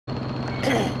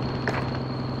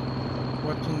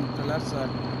Watching the left side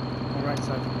or right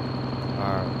side.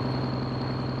 Alright.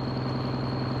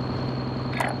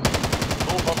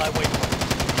 Move on my waypoint.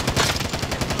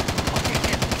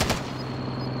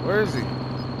 Where is he?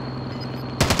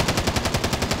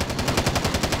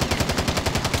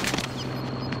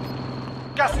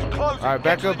 Gas is closing. Alright,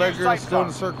 back up, Edgar. Let's go in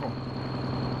the circle.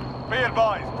 Be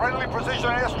advised, friendly precision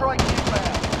airstrike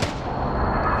inbound.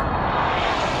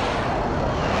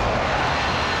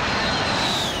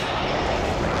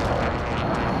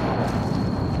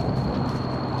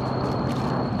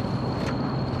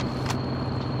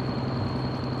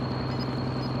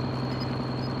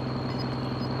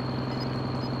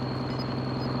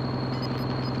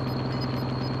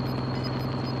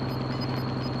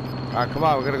 Alright, come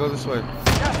on, we gotta go this way.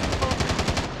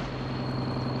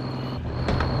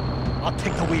 I'll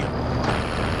take the wheel.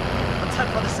 Let's head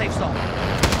for the safe zone.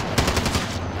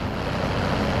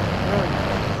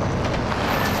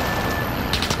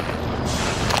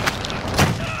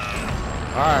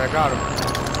 Alright, I got him.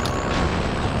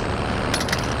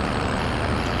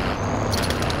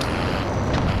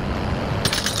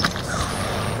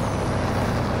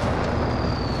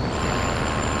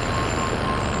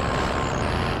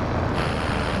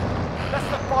 Less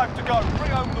than 5 to go.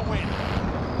 Bring home the win.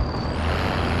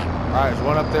 Alright, there's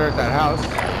one up there at that house.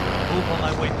 Move on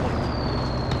my waypoint.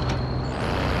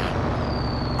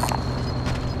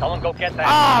 Someone go get that.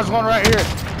 Ah, there's one right here.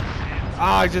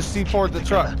 Ah, I just C4'd the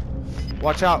truck.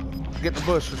 Watch out. Get the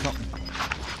bush or something.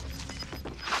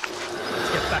 Let's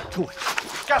get back to it.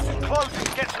 Gas is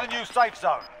closing. Get to the new safe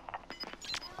zone.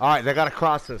 Alright, they gotta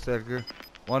cross us, Edgar.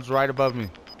 One's right above me.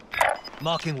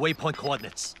 Marking waypoint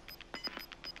coordinates.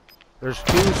 There's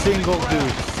two single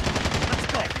dudes.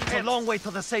 Let's go. It's a long way to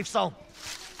the safe zone.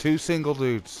 Two single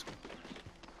dudes.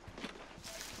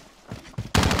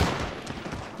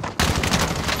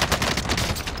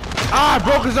 Ah, I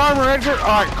broke his armor, Edgar.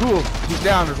 Alright, cool. He's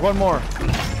down. There's one more.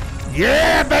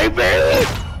 Yeah, baby!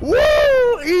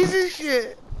 Woo! Easy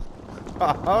shit.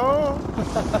 Oh.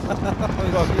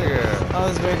 Fuck yeah. I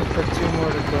was waiting for 2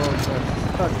 more to go, but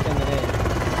fucking A.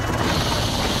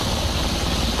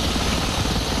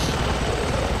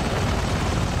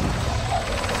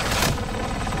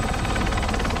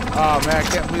 Oh man, I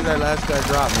can't believe that last guy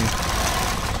dropped me.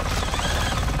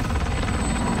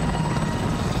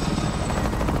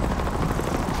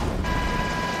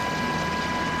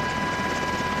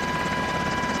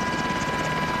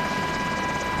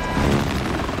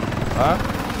 Huh?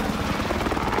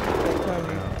 They're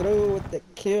coming through with the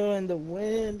kill and the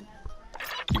win.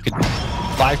 You could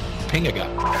buy ping a gun.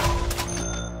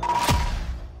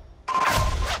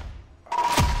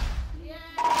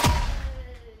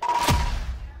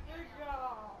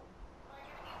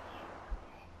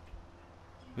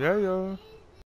 Yeah, yeah.